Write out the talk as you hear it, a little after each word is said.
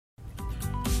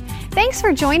Thanks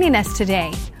for joining us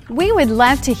today. We would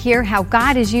love to hear how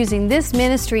God is using this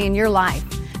ministry in your life.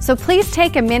 So please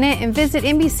take a minute and visit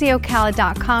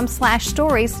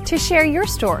NBCOcala.com/stories to share your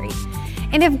story.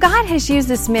 And if God has used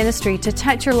this ministry to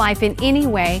touch your life in any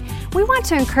way, we want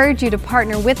to encourage you to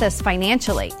partner with us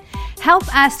financially.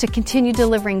 Help us to continue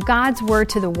delivering God's Word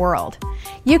to the world.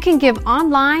 You can give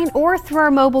online or through our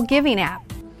mobile giving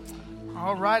app.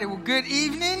 All righty, well, good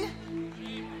evening.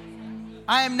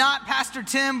 I am not Pastor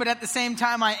Tim, but at the same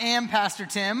time, I am Pastor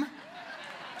Tim.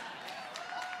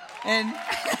 And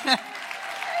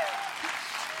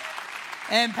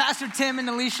Pastor Tim and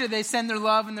Alicia, they send their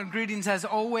love and their greetings as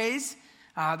always.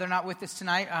 They're not with us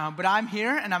tonight, but I'm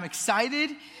here and I'm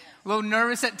excited. A little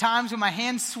nervous at times when my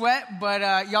hands sweat,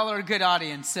 but y'all are a good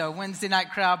audience. So Wednesday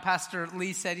night crowd, Pastor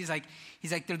Lee said, he's like,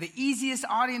 they're the easiest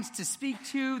audience to speak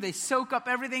to. They soak up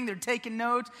everything. They're taking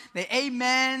notes. They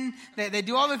amen. They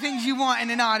do all the things you want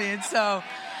in an audience. So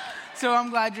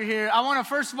I'm glad you're here. I want to,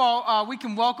 first of all, we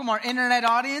can welcome our internet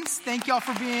audience. Thank y'all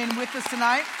for being with us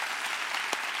tonight.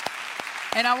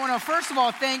 And I want to, first of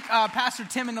all, thank Pastor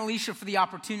Tim and Alicia for the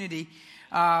opportunity.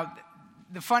 The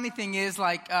funny thing is,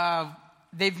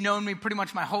 they've known me pretty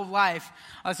much my whole life.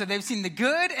 So they've seen the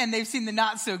good and they've seen the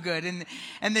not so good.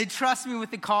 And they trust me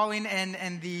with the calling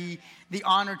and the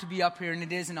honor to be up here. And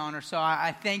it is an honor. So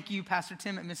I thank you, Pastor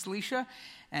Tim and Miss Alicia.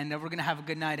 And we're going to have a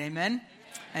good night. Amen?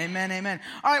 Amen, amen.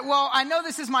 All right, well, I know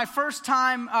this is my first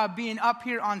time being up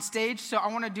here on stage. So I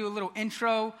want to do a little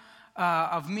intro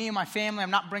of me and my family.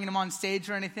 I'm not bringing them on stage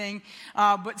or anything.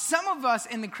 But some of us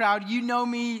in the crowd, you know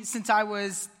me since I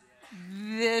was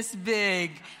this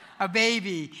big, a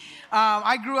baby.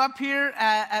 I grew up here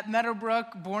at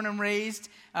Meadowbrook, born and raised.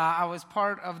 I was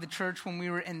part of the church when we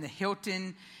were in the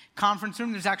Hilton conference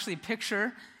room. There's actually a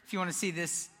picture, if you want to see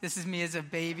this. This is me as a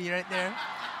baby right there.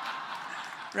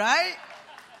 Right?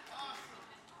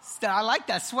 I like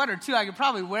that sweater, too. I could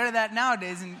probably wear that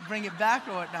nowadays and bring it back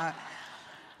or whatnot.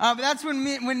 But that's when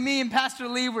me and Pastor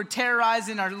Lee were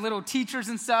terrorizing our little teachers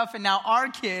and stuff, and now our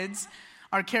kids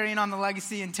are carrying on the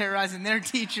legacy and terrorizing their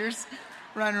teachers,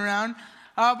 running around.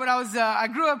 But I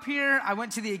grew up here. I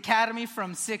went to the academy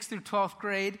from 6th through 12th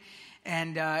grade,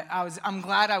 and I'm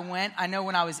glad I went. I know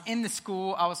when I was in the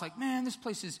school, I was like, man,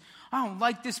 I don't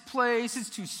like this place.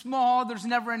 It's too small. There's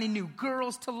never any new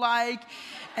girls to like,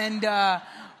 and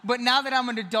but now that I'm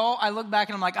an adult, I look back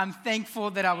and I'm like, I'm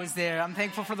thankful that I was there. I'm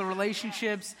thankful for the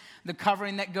relationships, the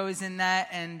covering that goes in that.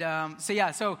 And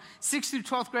so 6th through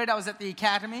 12th grade, I was at the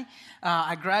academy.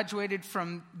 I graduated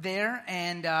from there,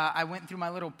 and I went through my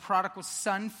little prodigal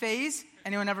son phase.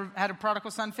 Anyone ever had a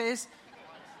prodigal son phase?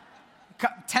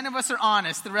 10 of us are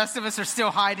honest. The rest of us are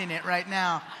still hiding it right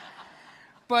now.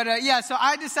 But so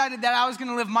I decided that I was going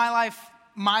to live my life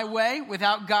my way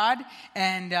without God,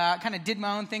 and kind of did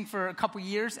my own thing for a couple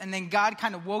years, and then God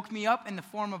kind of woke me up in the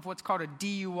form of what's called a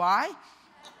DUI.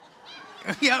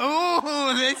 Yeah,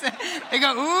 ooh, they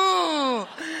go, ooh.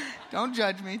 Don't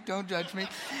judge me.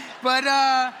 But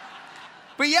yeah,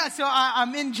 so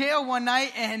I'm in jail one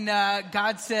night, and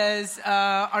God says,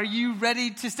 are you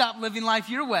ready to stop living life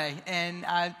your way? And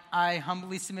I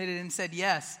humbly submitted and said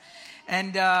yes.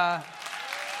 And yeah.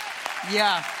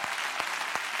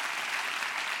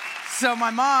 So my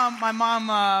mom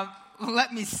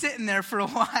let me sit in there for a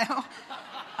while.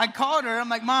 I called her. I'm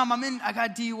like, Mom, I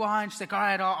got DUI. And she's like, all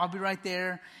right, I'll be right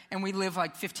there. And we live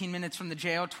like 15 minutes from the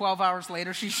jail. 12 hours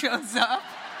later, she shows up.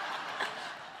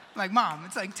 I'm like, Mom,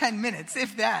 it's like 10 minutes,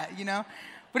 if that, you know.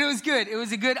 But it was good. It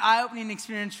was a good eye-opening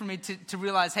experience for me to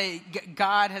realize, hey,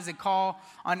 God has a call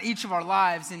on each of our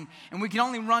lives. And we can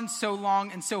only run so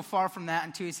long and so far from that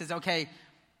until he says, okay,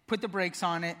 put the brakes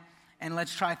on it. And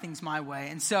let's try things my way.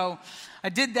 And so I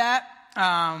did that,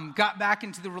 got back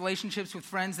into the relationships with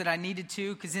friends that I needed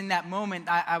to, because in that moment,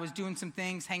 I was doing some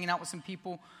things, hanging out with some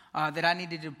people that I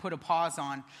needed to put a pause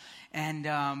on. And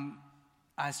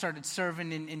I started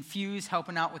serving in Fuse,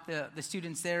 helping out with the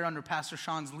students there under Pastor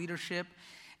Sean's leadership.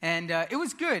 And it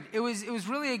was good. It was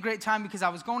really a great time because I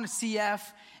was going to CF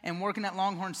and working at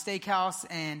Longhorn Steakhouse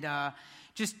and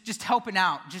just helping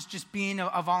out, just being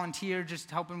a volunteer, just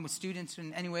helping with students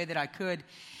in any way that I could.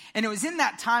 And it was in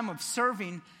that time of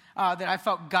serving that I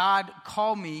felt God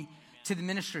call me to the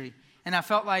ministry. And I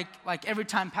felt like every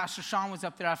time Pastor Sean was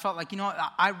up there, I felt like,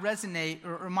 I resonate,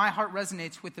 or my heart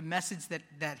resonates with the message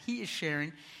that he is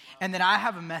sharing, and that I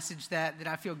have a message that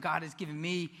I feel God has given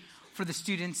me for the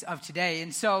students of today.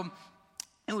 And so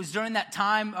it was during that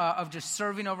time of just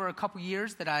serving over a couple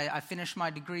years that I finished my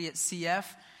degree at CF.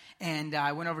 And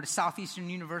I went over to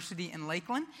Southeastern University in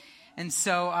Lakeland. And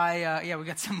so we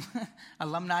got some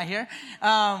alumni here.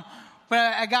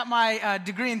 But I got my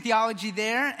degree in theology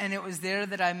there, and it was there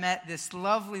that I met this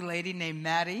lovely lady named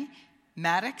Maddie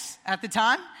Maddox at the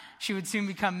time. She would soon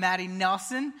become Maddie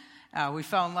Nelson. We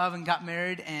fell in love and got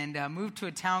married and moved to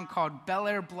a town called Bel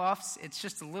Air Bluffs. It's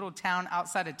just a little town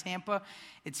outside of Tampa.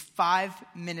 It's 5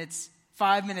 minutes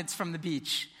from the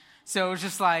beach. So it was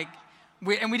just like,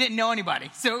 we didn't know anybody.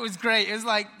 So it was great. It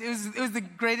was the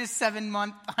greatest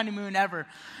 7-month honeymoon ever.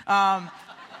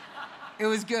 It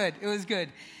was good.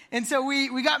 And so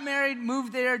we got married,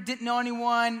 moved there, didn't know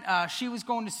anyone. She was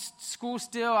going to school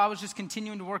still. I was just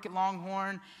continuing to work at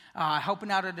Longhorn,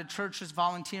 helping out at the church, just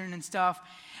volunteering and stuff.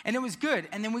 And it was good.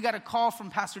 And then we got a call from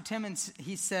Pastor Tim, and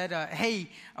he said, hey,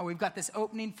 we've got this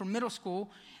opening for middle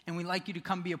school, and we'd like you to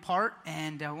come be a part,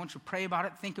 and I want you to pray about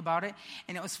it, think about it.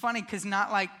 And it was funny because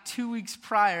not like 2 weeks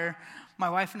prior, my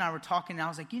wife and I were talking, and I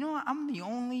was like, you know what, I'm the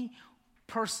only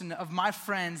person of my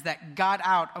friends that got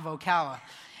out of Ocala.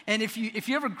 And if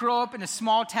you ever grow up in a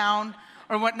small town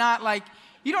or whatnot, like,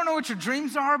 you don't know what your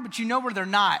dreams are, but you know where they're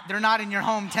not. They're not in your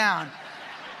hometown,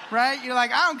 right? You're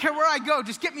like, I don't care where I go,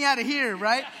 just get me out of here,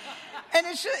 right? And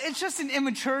it's just an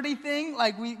immaturity thing.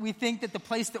 Like, we think that the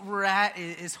place that we're at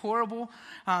is horrible.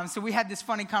 So we had this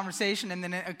funny conversation, and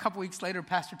then a couple weeks later,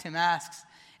 Pastor Tim asks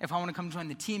if I want to come join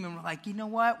the team, and we're like, you know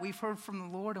what? We've heard from the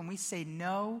Lord, and we say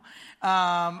no.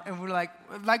 And we're like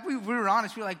we were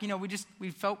honest. We were like, we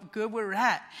felt good where we're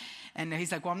at. And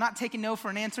he's like, well, I'm not taking no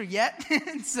for an answer yet.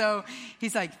 And so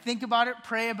he's like, think about it,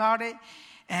 pray about it.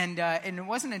 And it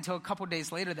wasn't until a couple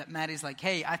days later that Maddie's like,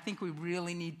 hey, I think we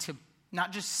really need to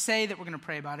not just say that we're going to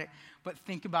pray about it, but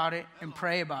think about it and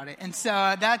pray about it. And so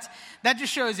that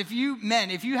just shows if you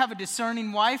have a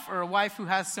discerning wife or a wife who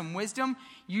has some wisdom,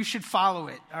 you should follow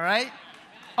it, all right?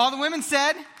 All the women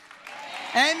said?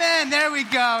 Amen. There we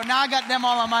go. Now I got them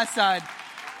all on my side.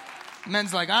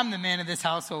 Men's like, I'm the man of this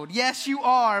household. Yes, you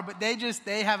are, but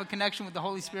they have a connection with the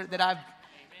Holy Spirit that I've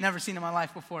never seen in my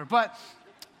life before. But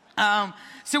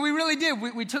so we really did.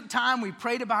 We took time. We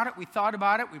prayed about it. We thought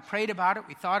about it. We prayed about it.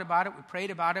 We thought about it. We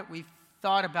prayed about it. We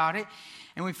thought about it.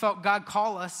 And we felt God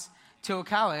call us to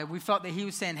Ocala. We felt that he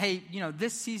was saying, hey,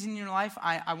 this season in your life,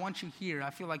 I want you here.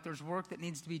 I feel like there's work that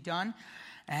needs to be done.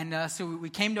 And so we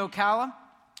came to Ocala.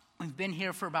 We've been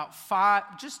here for about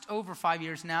just over 5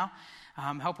 years now,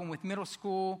 helping with middle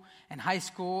school and high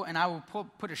school. And I will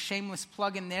put a shameless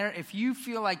plug in there. If you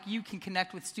feel like you can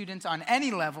connect with students on any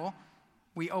level,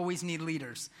 we always need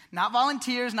leaders. Not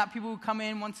volunteers, not people who come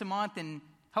in once a month and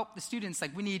help the students.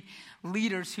 Like, we need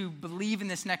leaders who believe in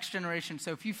this next generation.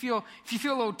 So if you feel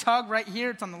a little tug right here,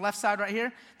 it's on the left side right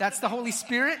here, that's the Holy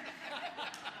Spirit.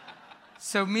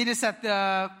 So meet us at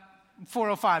the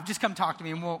 405. Just come talk to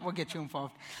me and we'll get you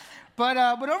involved. But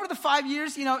over the 5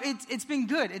 years, it's been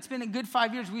good. It's been a good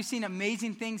 5 years. We've seen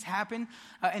amazing things happen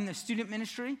in the student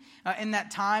ministry. In that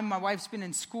time, my wife's been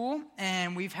in school,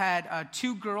 and we've had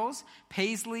 2 girls,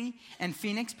 Paisley and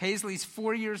Phoenix. Paisley's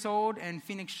 4 years old, and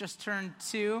Phoenix just turned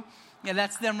 2. Yeah,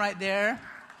 that's them right there.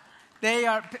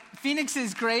 Phoenix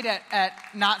is great at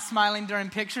not smiling during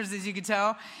pictures, as you can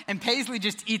tell. And Paisley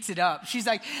just eats it up. She's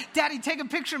like, Daddy, take a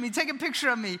picture of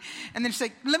me. And then she's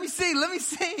like, let me see.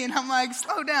 And I'm like,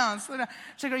 slow down. She's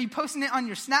like, are you posting it on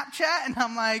your Snapchat? And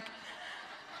I'm like,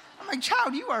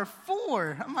 child, you are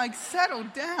 4. I'm like, settle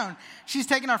down. She's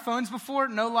taken our phones before,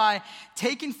 no lie,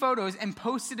 taken photos and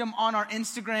posted them on our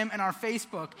Instagram and our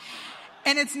Facebook.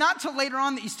 And it's not till later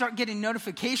on that you start getting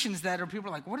notifications that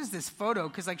people are like, what is this photo?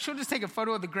 Because she'll just take a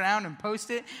photo of the ground and post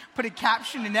it, put a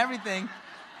caption and everything.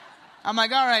 I'm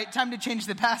like, all right, time to change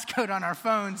the passcode on our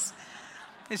phones.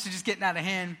 This is just getting out of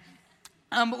hand.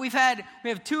 But we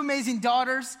have 2 amazing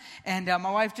daughters, and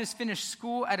my wife just finished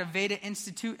school at Aveda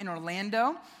Institute in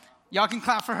Orlando. Y'all can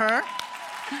clap for her.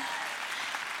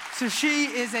 So she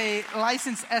is a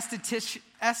licensed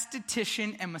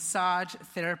esthetician and massage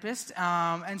therapist.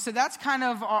 And so that's kind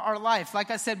of our life.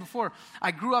 Like I said before, I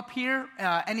grew up here.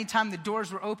 Anytime the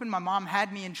doors were open, my mom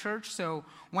had me in church. So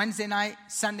Wednesday night,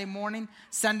 Sunday morning,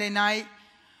 Sunday night,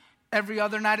 every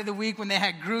other night of the week when they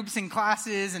had groups and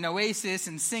classes and Oasis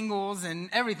and singles and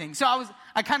everything. So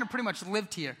I kind of pretty much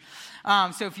lived here.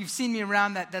 So if you've seen me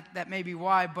around, that may be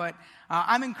why. But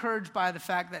I'm encouraged by the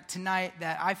fact that tonight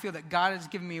that I feel that God has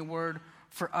given me a word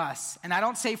for us. And I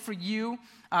don't say for you,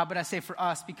 but I say for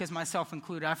us, because myself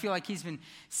included. I feel like he's been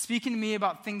speaking to me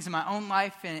about things in my own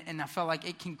life, and I felt like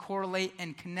it can correlate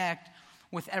and connect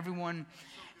with everyone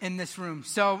in this room.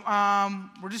 So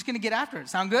we're just going to get after it.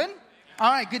 Sound good?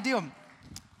 All right, good deal.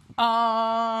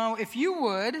 If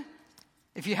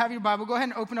you have your Bible, go ahead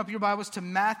and open up your Bibles to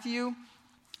Matthew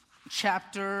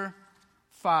chapter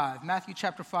 5. Matthew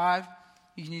chapter 5.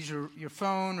 You can use your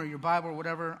phone or your Bible or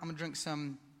whatever. I'm going to drink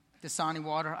some Dasani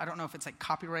water. I don't know if it's like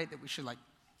copyright that we should like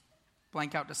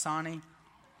blank out Dasani.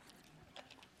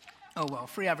 Oh, well,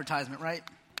 free advertisement, right?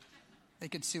 They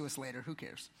could sue us later. Who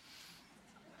cares?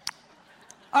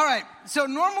 All right, so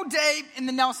normal day in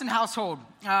the Nelson household,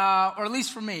 or at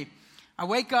least for me. I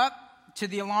wake up to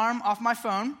the alarm off my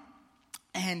phone,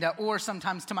 and or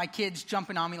sometimes to my kids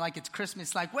jumping on me like it's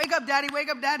Christmas, like, wake up, Daddy, wake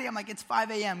up, Daddy. I'm like, it's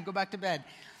 5 a.m., go back to bed.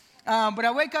 But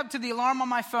I wake up to the alarm on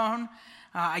my phone.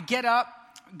 I get up,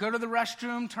 go to the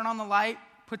restroom, turn on the light,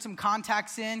 put some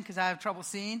contacts in because I have trouble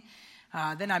seeing.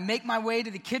 Then I make my way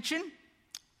to the kitchen,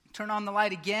 turn on the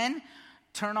light again,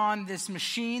 turn on this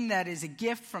machine that is a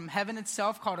gift from heaven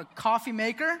itself called a coffee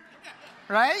maker,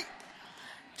 right?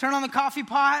 Turn on the coffee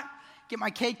pot, get my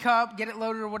K-cup, get it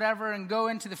loaded or whatever, and go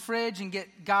into the fridge and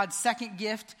get God's second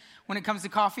gift when it comes to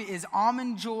coffee is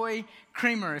Almond Joy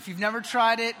Creamer. If you've never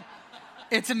tried it,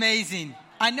 it's amazing.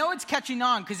 I know it's catching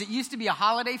on because it used to be a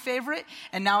holiday favorite,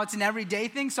 and now it's an everyday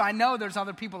thing, so I know there's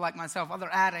other people like myself, other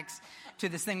addicts to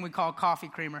this thing we call coffee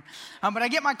creamer. But I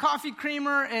get my coffee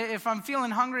creamer. If I'm feeling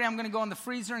hungry, I'm going to go in the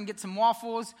freezer and get some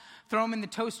waffles, throw them in the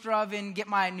toaster oven, get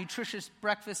my nutritious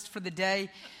breakfast for the day.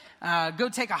 Go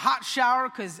take a hot shower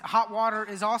because hot water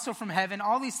is also from heaven.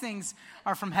 All these things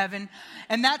are from heaven.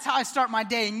 And that's how I start my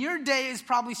day. And your day is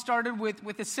probably started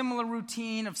with a similar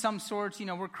routine of some sorts. You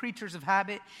know, we're creatures of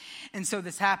habit. And so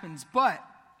this happens. But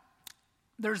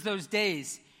there's those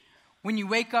days when you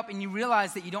wake up and you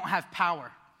realize that you don't have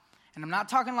power. And I'm not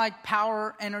talking like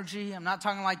power energy. I'm not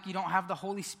talking like you don't have the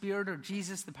Holy Spirit or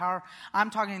Jesus, the power. I'm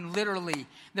talking literally.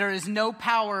 There is no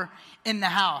power in the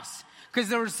house. Because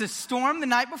there was this storm the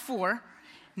night before,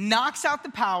 knocks out the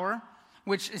power,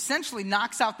 which essentially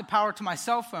knocks out the power to my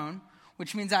cell phone,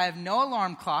 which means I have no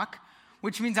alarm clock,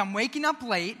 which means I'm waking up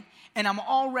late, and I'm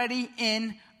already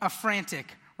in a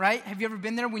frantic, right? Have you ever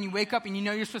been there when you wake up and you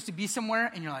know you're supposed to be somewhere,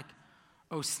 and you're like,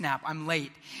 oh snap, I'm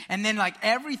late. And then like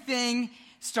everything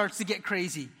starts to get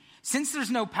crazy. Since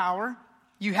there's no power,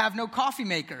 you have no coffee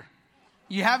maker.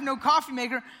 You have no coffee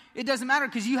maker, it doesn't matter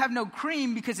because you have no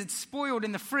cream because it's spoiled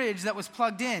in the fridge that was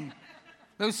plugged in.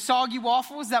 Those soggy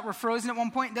waffles that were frozen at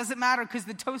one point, doesn't matter because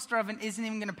the toaster oven isn't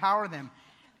even going to power them.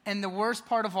 And the worst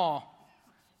part of all,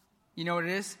 you know what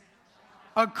it is?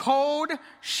 A cold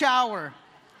shower.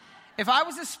 If I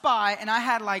was a spy and I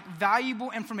had like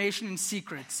valuable information and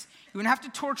secrets, you wouldn't have to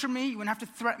torture me, you wouldn't have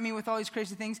to threaten me with all these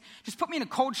crazy things. Just put me in a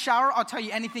cold shower, I'll tell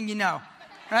you anything you know,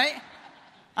 right?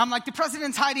 I'm like, the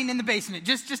president's hiding in the basement.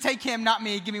 Just take him, not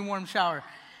me. Give me a warm shower.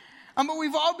 But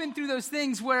we've all been through those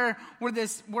things where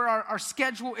our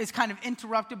schedule is kind of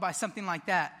interrupted by something like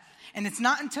that. And it's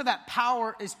not until that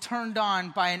power is turned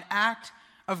on by an act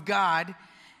of God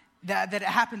that it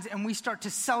happens and we start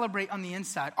to celebrate on the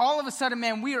inside. All of a sudden,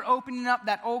 man, we are opening up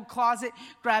that old closet,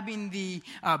 grabbing the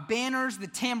banners, the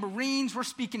tambourines. We're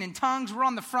speaking in tongues. We're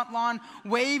on the front lawn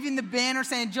waving the banner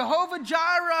saying, Jehovah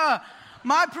Jireh,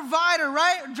 my provider,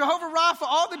 right? Jehovah Rapha,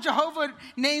 all the Jehovah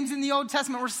names in the Old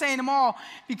Testament, we're saying them all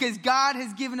because God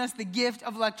has given us the gift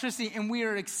of electricity and we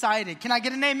are excited. Can I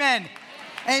get an amen?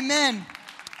 Amen.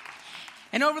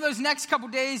 And over those next couple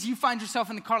days, you find yourself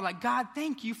in the car like, God,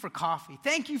 thank you for coffee.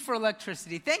 Thank you for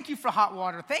electricity. Thank you for hot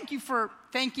water. Thank you for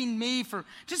thanking me for,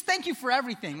 just thank you for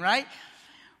everything, right?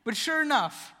 But sure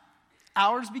enough,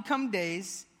 hours become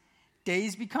days,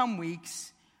 days become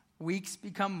weeks, weeks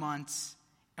become months,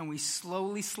 and we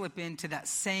slowly slip into that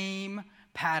same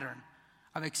pattern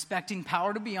of expecting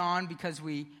power to be on because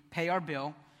we pay our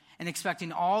bill and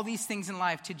expecting all these things in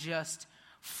life to just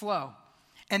flow.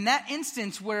 And that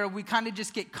instance where we kind of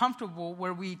just get comfortable,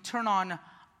 where we turn on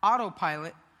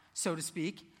autopilot, so to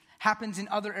speak, happens in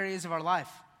other areas of our life.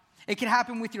 It can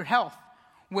happen with your health,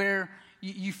 where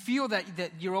you feel that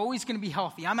you're always going to be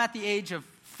healthy. I'm at the age of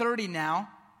 30 now.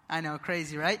 I know,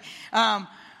 crazy, right?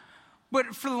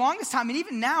 But for the longest time, and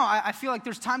even now, I feel like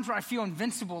there's times where I feel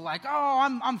invincible. Like,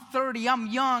 oh, I'm 30, I'm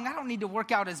young. I don't need to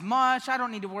work out as much. I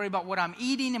don't need to worry about what I'm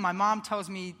eating. And my mom tells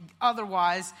me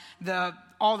otherwise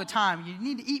all the time. You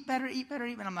need to eat better, eat better,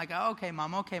 eat better. And I'm like, oh, okay,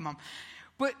 mom.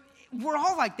 But we're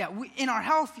all like that. In our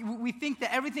health, we think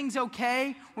that everything's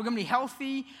okay. We're going to be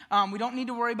healthy. We don't need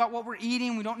to worry about what we're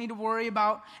eating. We don't need to worry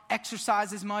about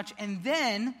exercise as much. And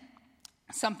then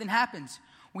something happens.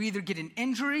 We either get an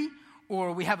injury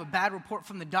or we have a bad report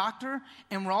from the doctor,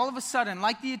 and we're all of a sudden,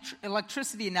 like the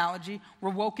electricity analogy, we're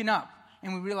woken up,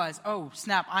 and we realize, oh,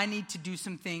 snap, I need to do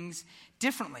some things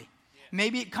differently. Yeah.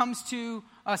 Maybe it comes to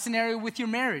a scenario with your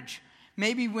marriage.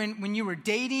 Maybe when you were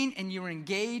dating and you were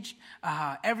engaged,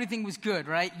 everything was good,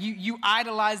 right? You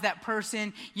idolized that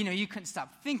person. You know, you couldn't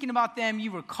stop thinking about them.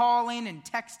 You were calling and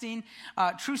texting.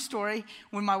 True story,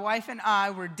 when my wife and I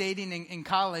were dating in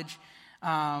college,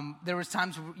 There was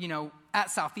times, at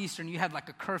Southeastern, you had like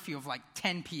a curfew of like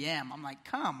 10 p.m. I'm like,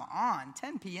 come on,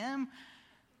 10 p.m.?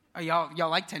 Oh, y'all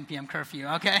like 10 p.m. curfew,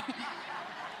 okay?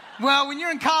 Well, when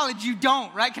you're in college, you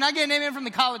don't, right? Can I get an amen from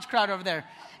the college crowd over there?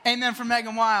 Amen from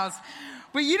Megan Wiles.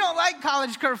 But you don't like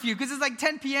college curfew because it's like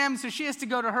 10 p.m., so she has to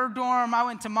go to her dorm. I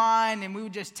went to mine, and we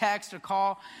would just text or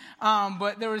call.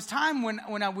 But there was time when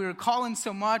we were calling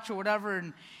so much or whatever,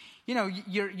 and,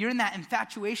 you're in that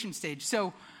infatuation stage.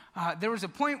 So there was a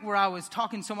point where I was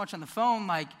talking so much on the phone,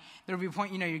 like there would be a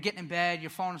point, you're getting in bed, you're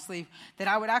falling asleep, that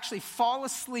I would actually fall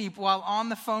asleep while on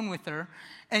the phone with her.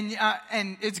 And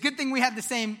it's a good thing we had the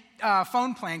same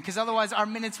phone plan, because otherwise our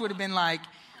minutes would have been like,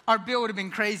 our bill would have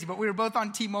been crazy, but we were both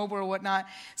on T-Mobile or whatnot.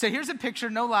 So here's a picture,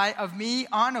 no lie, of me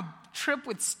on a trip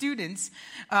with students,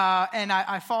 and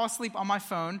I fall asleep on my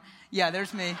phone. Yeah,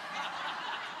 there's me.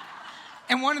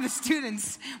 And one of the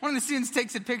students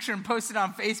takes a picture and posts it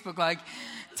on Facebook, like,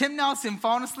 Tim Nelson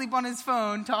falling asleep on his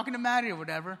phone, talking to Maddie or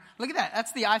whatever. Look at that.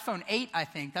 That's the iPhone 8, I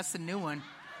think. That's the new one,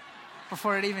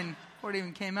 before it even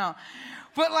came out.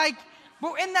 But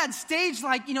in that stage,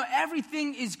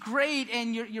 everything is great,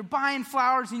 and you're buying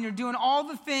flowers, and you're doing all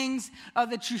the things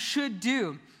that you should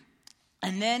do.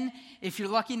 And then, if you're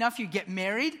lucky enough, you get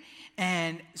married,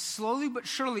 and slowly but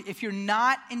surely, if you're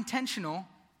not intentional,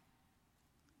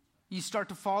 you start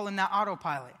to fall in that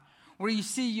autopilot, where you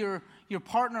see your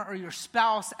partner or your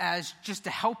spouse as just a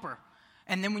helper.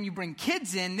 And then when you bring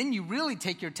kids in, then you really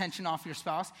take your attention off your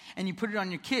spouse, and you put it on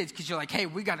your kids, because you're like, hey,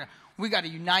 we gotta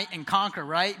unite and conquer,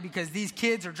 right? Because these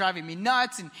kids are driving me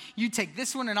nuts, and you take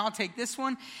this one and I'll take this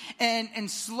one.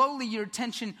 And slowly your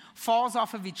attention falls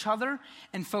off of each other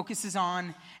and focuses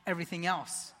on everything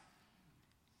else.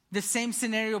 The same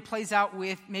scenario plays out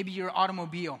with maybe your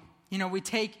automobile. We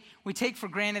take for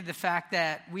granted the fact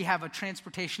that we have a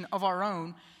transportation of our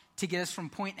own to get us from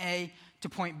point A to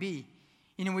point B.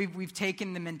 We've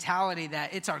taken the mentality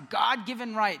that it's our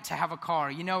God-given right to have a car.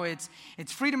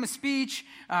 It's freedom of speech,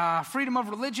 freedom of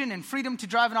religion, and freedom to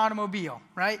drive an automobile,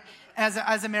 right?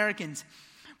 As Americans.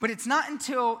 But it's not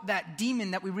until that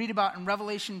demon that we read about in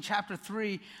Revelation chapter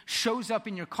 3 shows up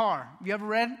in your car. Have you ever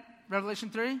read Revelation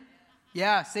 3?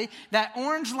 Yeah, see? That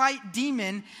orange light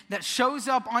demon that shows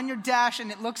up on your dash, and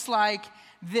it looks like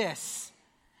this.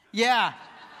 Yeah.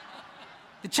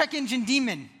 The check engine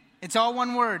demon. It's all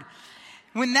one word.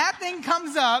 When that thing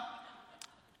comes up,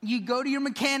 you go to your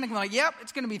mechanic and like, yep,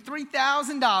 it's going to be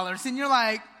 $3,000. And you're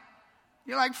like,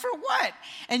 for what?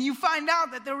 And you find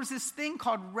out that there was this thing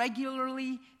called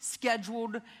regularly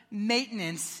scheduled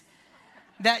maintenance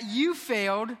that you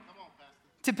failed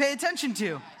to pay attention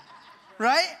to,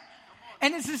 right?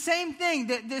 And it's the same thing,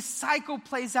 that this cycle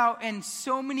plays out in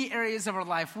so many areas of our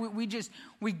life.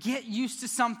 We get used to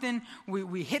something,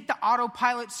 we hit the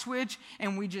autopilot switch,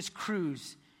 and we just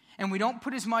cruise. And we don't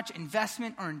put as much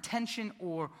investment or intention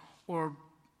or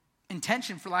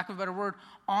intention, for lack of a better word,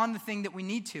 on the thing that we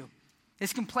need to.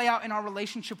 This can play out in our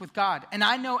relationship with God. And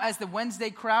I know as the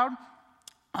Wednesday crowd,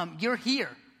 you're here,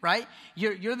 right?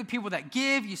 You're the people that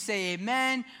give, you say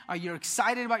amen, you're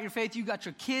excited about your faith, you got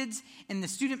your kids in the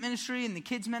student ministry and the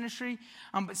kids ministry.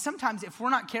 But sometimes if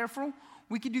we're not careful,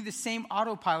 we could do the same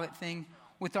autopilot thing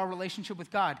with our relationship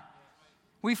with God.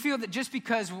 We feel that just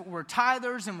because we're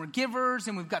tithers and we're givers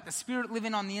and we've got the Spirit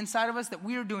living on the inside of us, that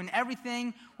we are doing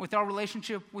everything with our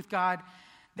relationship with God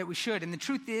that we should. And the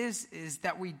truth is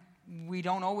that we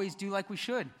don't always do like we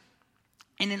should.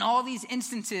 And in all these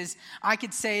instances, I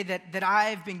could say that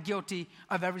I've been guilty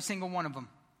of every single one of them.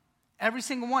 Every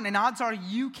single one. And odds are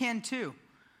you can too.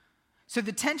 So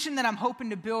the tension that I'm hoping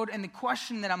to build and the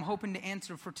question that I'm hoping to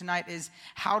answer for tonight is,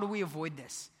 how do we avoid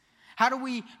this? How do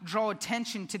we draw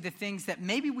attention to the things that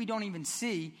maybe we don't even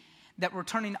see, that we're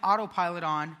turning autopilot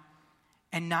on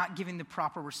and not giving the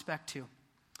proper respect to?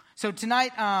 So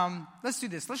tonight, let's do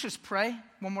this. Let's just pray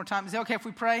one more time. Is it okay if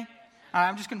we pray? All right,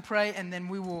 I'm just going to pray, and then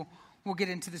we'll get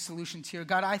into the solutions here.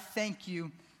 God, I thank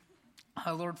you,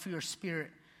 Lord, for your Spirit.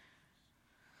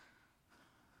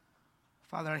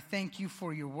 Father, I thank you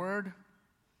for your word,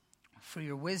 for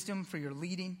your wisdom, for your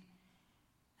leading.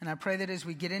 And I pray that as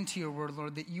we get into your word,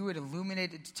 Lord, that you would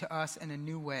illuminate it to us in a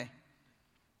new way.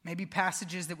 Maybe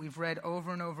passages that we've read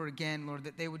over and over again, Lord,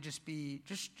 that they would just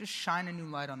shine a new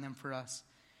light on them for us.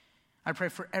 I pray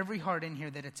for every heart in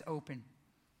here that it's open.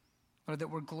 Lord,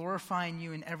 that we're glorifying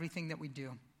you in everything that we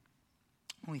do.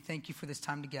 And we thank you for this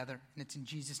time together. And it's in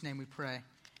Jesus' name we pray.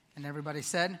 And everybody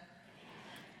said?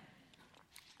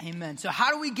 Amen. Amen. So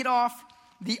how do we get off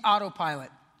the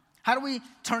autopilot? How do we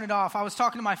turn it off? I was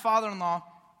talking to my father-in-law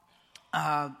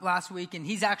last week, and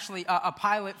he's actually a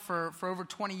pilot for over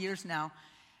 20 years now.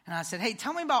 And I said, hey,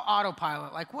 tell me about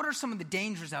autopilot. Like, what are some of the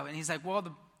dangers of it? And he's like, well,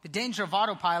 the danger of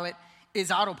autopilot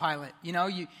is autopilot. You know,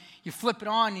 you flip it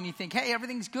on and you think, hey,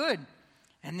 everything's good.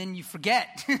 And then you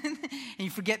forget. And you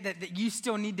forget that you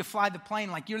still need to fly the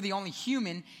plane. Like, you're the only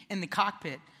human in the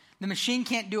cockpit. The machine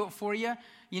can't do it for you.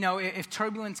 You know, if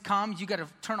turbulence comes, you got to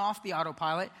turn off the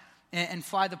autopilot and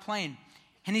fly the plane.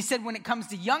 And he said when it comes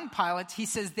to young pilots, he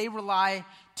says they rely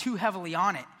too heavily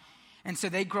on it. And so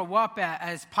they grow up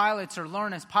as pilots or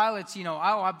learn as pilots, you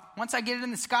know, once I get it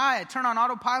in the sky, I turn on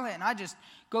autopilot and I just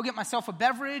go get myself a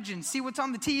beverage and see what's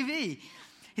on the TV.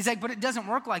 He's like, but it doesn't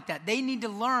work like that. They need to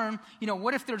learn, you know,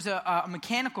 what if there's a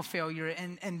mechanical failure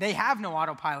and they have no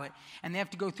autopilot and they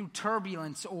have to go through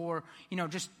turbulence or, you know,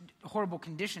 just horrible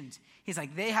conditions. He's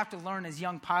like, they have to learn as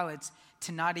young pilots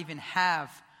to not even have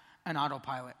an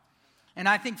autopilot. And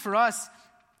I think for us,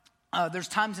 there's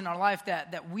times in our life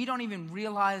that we don't even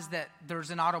realize that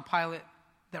there's an autopilot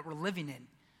that we're living in.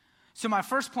 So my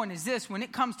first point is this: when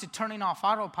it comes to turning off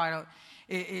autopilot,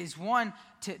 is one,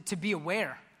 to be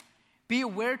aware. Be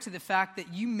aware to the fact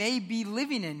that you may be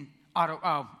living in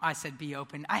I said be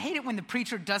open. I hate it when the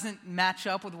preacher doesn't match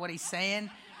up with what he's saying.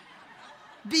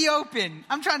 Be open.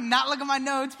 I'm trying to not look at my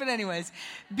notes, but anyways,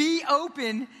 be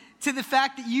open to the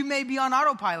fact that you may be on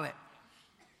autopilot.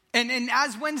 And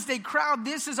as Wednesday crowd,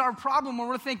 this is our problem where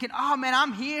we're thinking, oh man,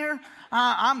 I'm here,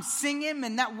 I'm singing,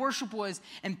 and that worship was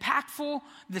impactful.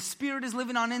 The Spirit is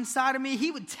living on inside of me.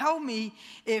 He would tell me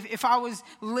if I was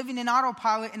living in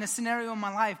autopilot in a scenario in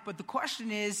my life. But the question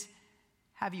is,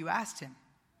 have you asked him?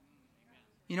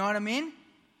 You know what I mean?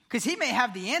 Because he may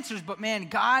have the answers, but man,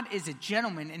 God is a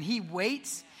gentleman, and he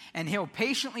waits, and he'll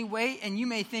patiently wait. And you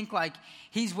may think like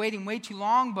he's waiting way too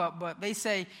long, but they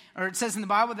say, or it says in the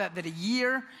Bible that a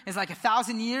year is like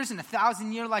 1,000 years and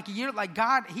 1,000 years like a year. Like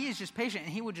God, he is just patient,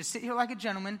 and he will just sit here like a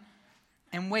gentleman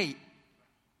and wait.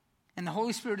 And the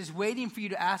Holy Spirit is waiting for you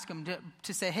to ask him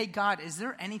to say, hey God, is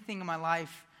there anything in my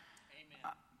life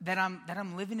that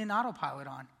I'm living in autopilot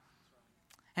on?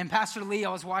 And Pastor Lee,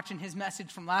 I was watching his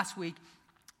message from last week,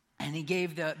 and he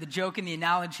gave the joke and the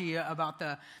analogy about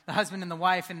the husband and the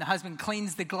wife, and the husband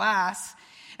cleans the glass,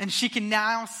 and she can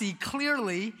now see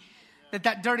clearly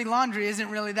that dirty laundry isn't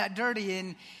really that dirty.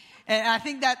 And I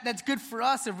think that's good for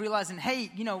us of realizing,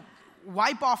 hey, you know,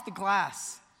 wipe off the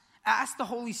glass. Ask the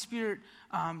Holy Spirit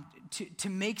to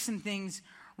make some things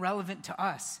relevant to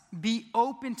us. Be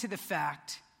open to the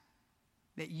fact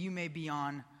that you may be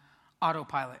on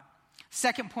autopilot.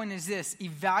 Second point is this: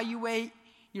 evaluate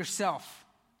yourself.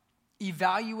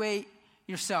 Evaluate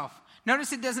yourself.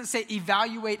 Notice it doesn't say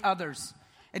evaluate others.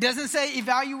 It doesn't say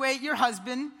evaluate your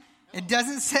husband. It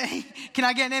doesn't say, can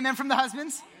I get an amen from the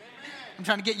husbands? Amen. I'm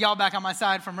trying to get y'all back on my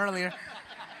side from earlier.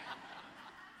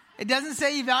 It doesn't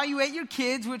say evaluate your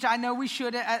kids, which I know we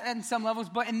should at some levels.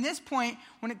 But in this point,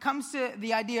 when it comes to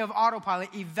the idea of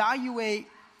autopilot, evaluate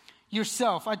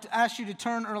yourself. I asked you to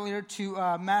turn earlier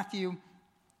to Matthew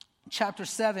chapter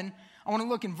 7. I want to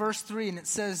look in verse 3, and it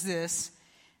says this.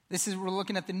 We're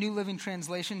looking at the New Living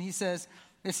Translation. He says,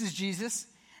 this is Jesus.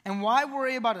 And why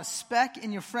worry about a speck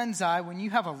in your friend's eye when you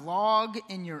have a log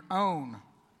in your own?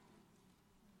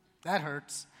 That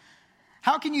hurts.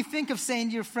 How can you think of saying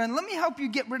to your friend, let me help you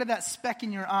get rid of that speck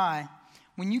in your eye,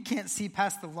 when you can't see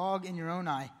past the log in your own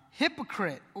eye?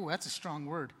 Hypocrite. Oh, that's a strong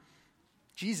word.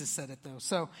 Jesus said it though.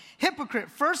 So, hypocrite,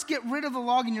 first get rid of the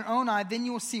log in your own eye, then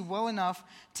you will see well enough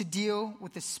to deal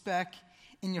with the speck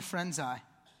in your friend's eye.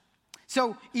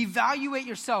 So evaluate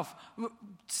yourself.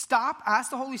 Stop,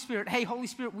 ask the Holy Spirit, hey, Holy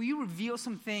Spirit, will you reveal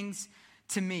some things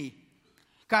to me?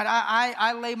 God,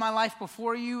 I lay my life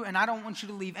before you, and I don't want you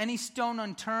to leave any stone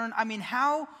unturned. I mean,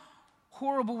 how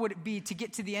horrible would it be to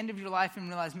get to the end of your life and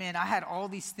realize, man, I had all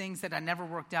these things that I never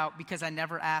worked out because I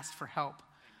never asked for help.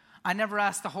 I never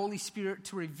asked the Holy Spirit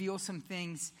to reveal some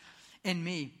things in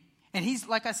me. And he's,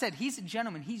 like I said, he's a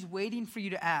gentleman. He's waiting for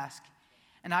you to ask.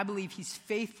 And I believe he's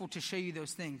faithful to show you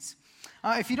those things.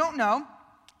 If you don't know,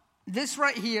 this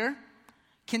right here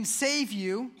can save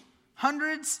you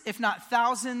hundreds, if not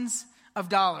thousands of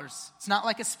dollars. It's not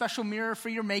like a special mirror for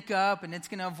your makeup, and it's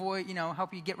going to avoid,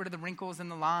 help you get rid of the wrinkles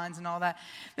and the lines and all that.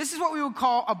 This is what we would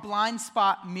call a blind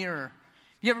spot mirror.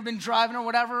 You ever been driving or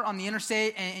whatever on the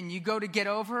interstate, and you go to get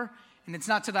over, and it's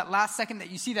not to that last second that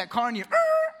you see that car, and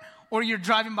or you're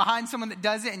driving behind someone that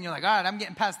does it, and you're like, all right, I'm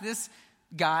getting past this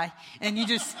guy, and you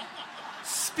just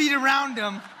speed around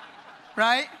him,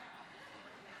 right?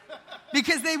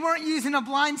 Because they weren't using a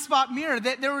blind spot mirror.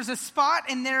 There was a spot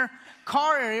in their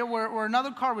car area where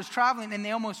another car was traveling, and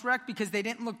they almost wrecked because they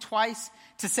didn't look twice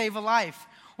to save a life.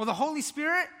 Well, the Holy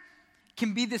Spirit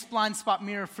can be this blind spot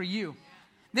mirror for you.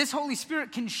 This Holy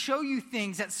Spirit can show you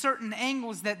things at certain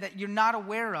angles that you're not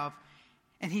aware of.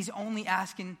 And he's only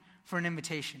asking for an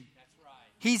invitation. That's right.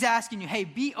 He's asking you, hey,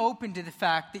 be open to the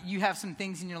fact that you have some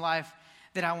things in your life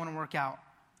that I want to work out.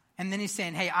 And then he's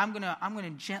saying, hey, I'm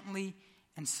gonna gently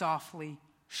and softly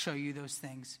show you those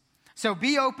things. So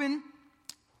be open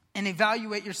and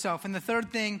evaluate yourself. And the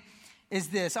third thing is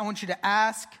this. I want you to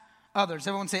ask others.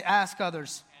 Everyone say, ask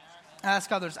others.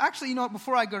 Ask others. Actually, you know what?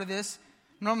 Before I go to this,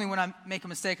 normally when I make a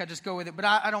mistake, I just go with it. But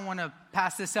I don't want to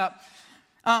pass this up.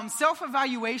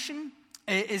 Self-evaluation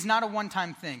is not a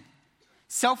one-time thing.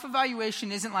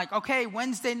 Self-evaluation isn't like, okay,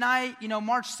 Wednesday night,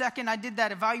 March 2nd, I did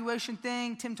that evaluation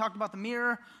thing. Tim talked about the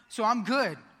mirror, so I'm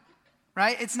good,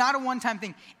 right? It's not a one-time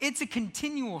thing. It's a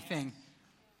continual thing.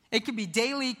 It could be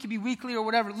daily, it could be weekly or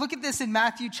whatever. Look at this in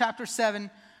Matthew chapter 7.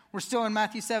 We're still in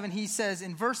Matthew 7. He says,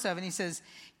 in verse 7, he says,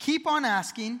 keep on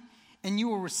asking and you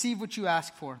will receive what you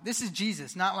ask for. This is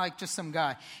Jesus, not like just some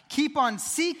guy. Keep on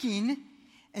seeking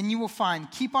and you will find.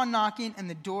 Keep on knocking and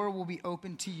the door will be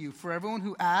open to you. For everyone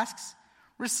who asks,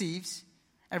 receives.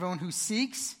 Everyone who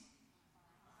seeks,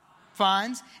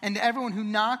 finds. And to everyone who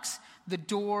knocks, the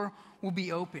door will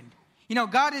be opened.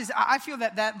 I feel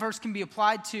that verse can be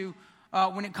applied to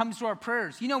when it comes to our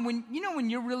prayers. When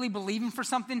you're really believing for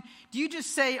something, do you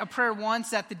just say a prayer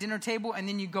once at the dinner table and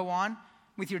then you go on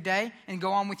with your day and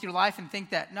go on with your life and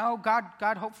think that, no,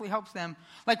 God hopefully helps them?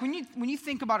 Like when you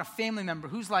think about a family member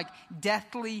who's like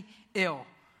deathly ill,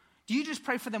 do you just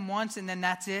pray for them once and then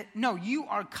that's it? No, you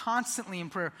are constantly in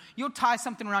prayer. You'll tie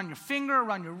something around your finger,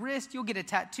 around your wrist. You'll get a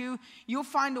tattoo. You'll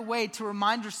find a way to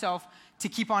remind yourself to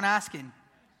keep on asking.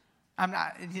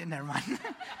 Never mind.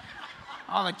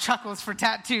 All the chuckles for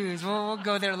tattoos. We'll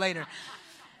go there later.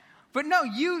 But no,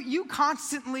 you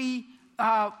constantly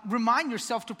remind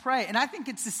yourself to pray. And I think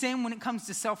it's the same when it comes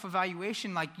to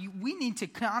self-evaluation. Like we need to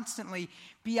constantly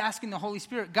be asking the Holy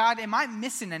Spirit, God, am I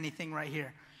missing anything right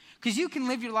here? Because you can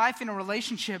live your life in a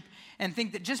relationship and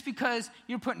think that just because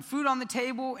you're putting food on the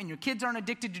table and your kids aren't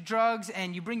addicted to drugs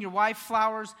and you bring your wife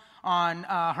flowers on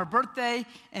her birthday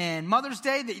and Mother's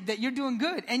Day, that you're doing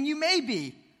good. And you may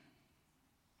be.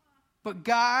 But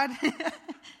God,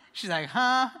 she's like,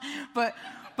 huh? But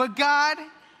God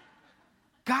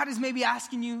is maybe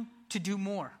asking you to do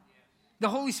more. The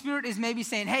Holy Spirit is maybe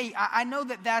saying, hey, I know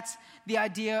that that's the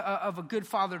idea of a good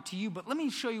father to you, but let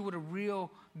me show you what a real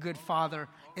good father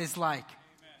is like,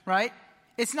 right?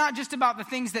 It's not just about the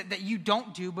things that you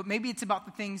don't do, but maybe it's about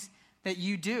the things that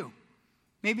you do.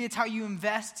 Maybe it's how you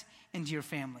invest into your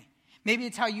family. Maybe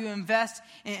it's how you invest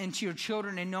into your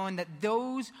children and knowing that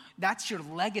that's your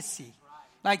legacy.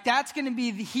 Like that's going to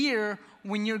be here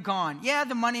when you're gone. Yeah,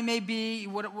 the money may be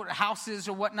what houses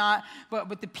or whatnot,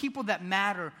 but the people that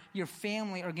matter, your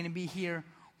family, are going to be here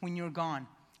when you're gone.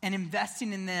 And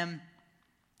investing in them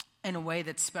in a way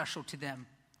that's special to them.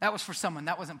 That was for someone.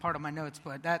 That wasn't part of my notes,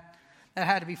 but that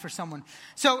had to be for someone.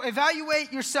 So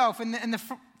evaluate yourself. And the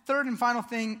third and final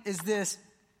thing is this,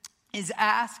 is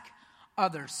ask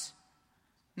others.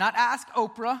 Not ask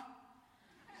Oprah.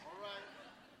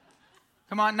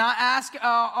 Come on, not ask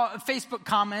Facebook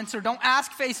comments, or don't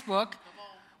ask Facebook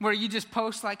where you just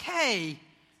post like, hey,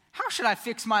 how should I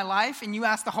fix my life? And you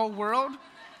ask the whole world.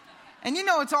 And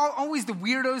it's always the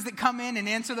weirdos that come in and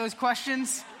answer those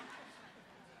questions.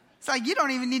 It's like you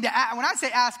don't even need to ask. When I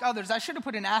say ask others, I should have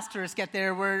put an asterisk at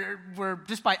there where we're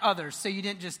just by others, so you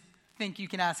didn't just think you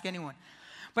can ask anyone.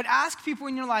 But ask people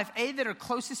in your life, A, that are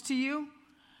closest to you,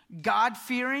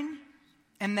 God-fearing,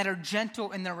 and that are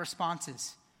gentle in their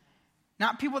responses.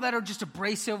 Not people that are just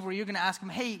abrasive where you're going to ask them,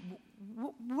 hey,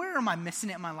 where am I missing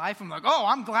it in my life? I'm like, oh,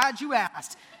 I'm glad you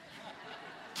asked.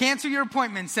 Cancel your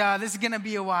appointments. This is going to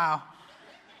be a while.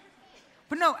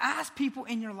 But no, ask people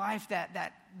in your life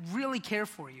that really care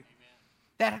for you,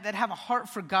 that have a heart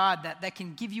for God, that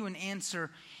can give you an answer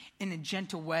in a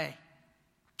gentle way.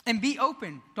 And be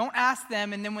open. Don't ask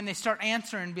them, and then when they start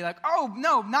answering, be like, oh,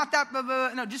 no, not that, blah,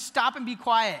 blah. No, just stop and be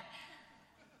quiet.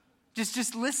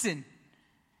 Just listen.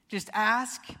 Just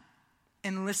ask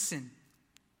and listen.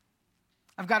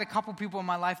 I've got a couple people in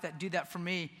my life that do that for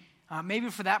me. Maybe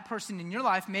for that person in your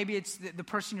life, maybe it's the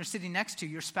person you're sitting next to,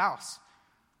 your spouse.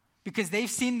 Because they've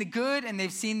seen the good and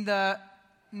they've seen the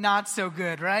not so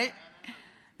good, right?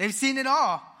 They've seen it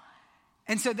all.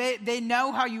 And so they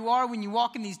know how you are when you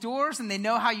walk in these doors, and they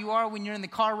know how you are when you're in the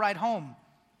car ride home.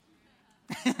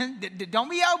 Don't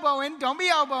be elbowing. Don't be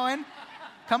elbowing.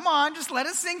 Come on, just let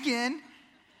it sink in.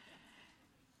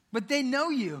 But they know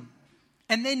you,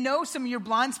 and they know some of your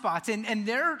blind spots, and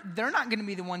they're not going to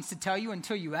be the ones to tell you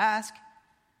until you ask.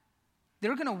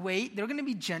 They're going to wait. They're going to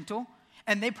be gentle,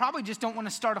 and they probably just don't want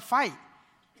to start a fight.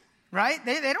 right?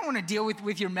 They don't want to deal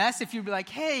with your mess. If you're like,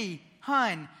 hey,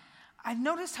 hon, I've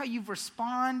noticed how you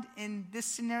respond in this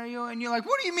scenario. And you're like,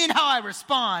 what do you mean how I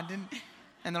respond?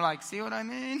 And they're like, see what I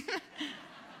mean?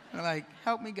 They're like,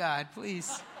 help me, God,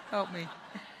 please help me.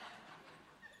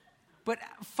 But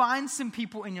find some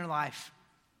people in your life.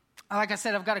 Like I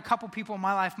said, I've got a couple people in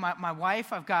my life. My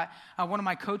wife, I've got one of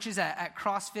my coaches at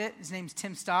CrossFit. His name's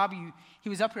Tim Staub. He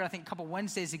was up here, I think, a couple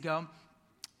Wednesdays ago.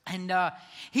 And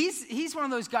he's one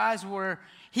of those guys where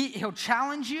he'll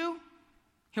challenge you,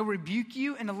 he'll rebuke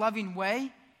you in a loving way,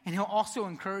 and he'll also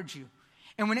encourage you.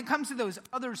 And when it comes to those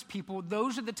others people,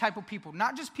 those are the type of people,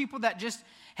 not just people that just,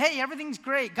 hey, everything's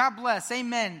great, God bless,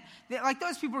 amen. Like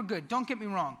those people are good, don't get me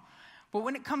wrong. But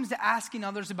when it comes to asking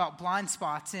others about blind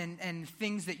spots and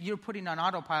things that you're putting on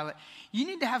autopilot, you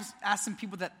need to ask some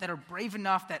people that are brave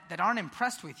enough that aren't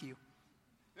impressed with you.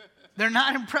 They're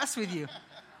not impressed with you,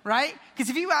 right? Because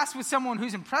if you ask with someone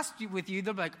who's impressed with you,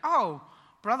 they'll be like, oh,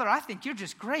 brother, I think you're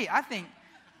just great. I think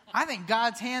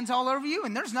God's hand's all over you,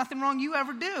 and there's nothing wrong you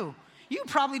ever do. You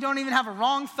probably don't even have a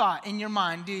wrong thought in your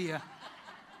mind, do you?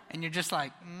 And you're just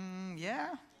like,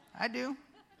 yeah, I do.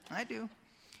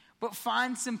 But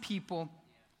find some people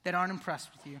that aren't impressed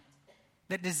with you,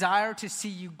 that desire to see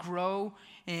you grow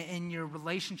in your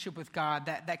relationship with God,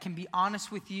 that can be honest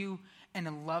with you in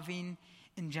a loving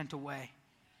and gentle way.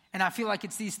 And I feel like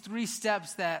it's these 3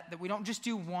 steps that we don't just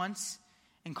do once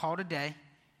and call it a day,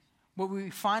 but we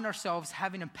find ourselves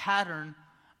having a pattern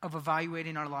of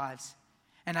evaluating our lives.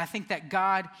 And I think that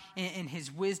God, in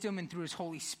his wisdom and through his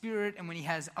Holy Spirit, and when he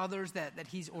has others that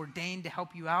he's ordained to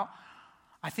help you out,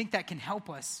 I think that can help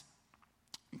us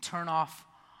turn off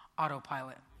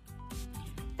autopilot.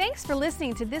 Thanks for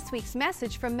listening to this week's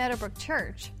message from Meadowbrook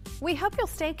Church. We hope you'll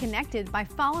stay connected by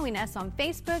following us on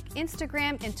Facebook,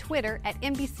 Instagram, and Twitter at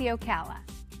MBC Ocala.